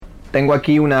Tengo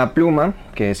aquí una pluma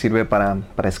que sirve para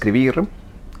escribir.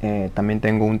 También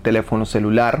tengo un teléfono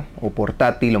celular o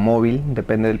portátil o móvil,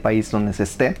 depende del país donde se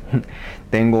esté.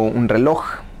 Tengo un reloj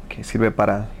que sirve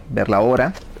para ver la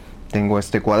hora. Tengo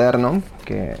este cuaderno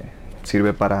que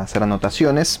sirve para hacer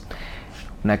anotaciones.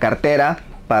 Una cartera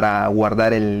para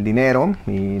guardar el dinero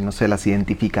y no sé, las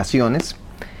identificaciones.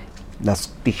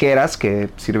 Las tijeras que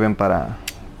sirven para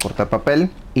cortar papel.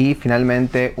 Y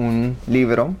finalmente un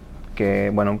libro que,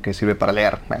 bueno, que sirve para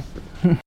leer.